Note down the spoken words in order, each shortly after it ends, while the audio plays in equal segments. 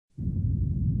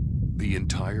The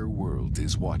entire world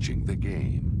is watching the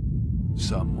game.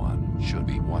 Someone should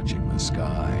be watching the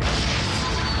sky.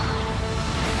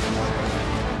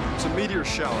 It's a meteor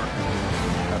shower.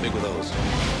 How big were those?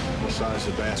 The size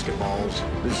of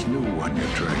basketballs. This new one you're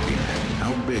tracking,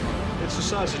 how big? It's the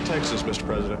size of Texas, Mr.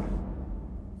 President.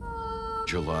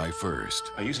 July 1st.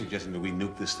 Are you suggesting that we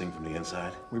nuke this thing from the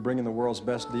inside? We bring in the world's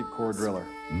best deep core driller.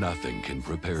 Nothing can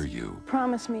prepare you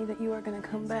Promise me that you are going to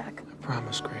come back. I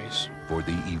promise, Grace. for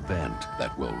the event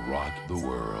that will rock the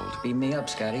world. Beam me up,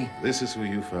 Scotty. This is who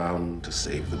you found to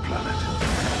save the planet.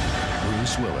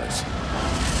 Bruce Willis,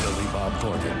 Billy Bob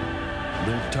Thornton,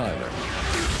 Liv Tyler,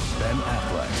 Ben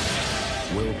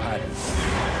Affleck, Will Patton,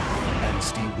 and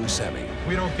Steve Buscemi.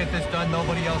 We don't get this done,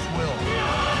 nobody else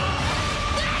will.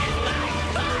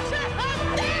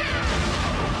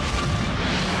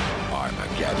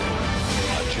 Armageddon,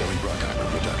 a Jerry Bruckheimer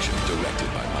production directed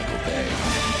by Michael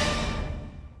Bay.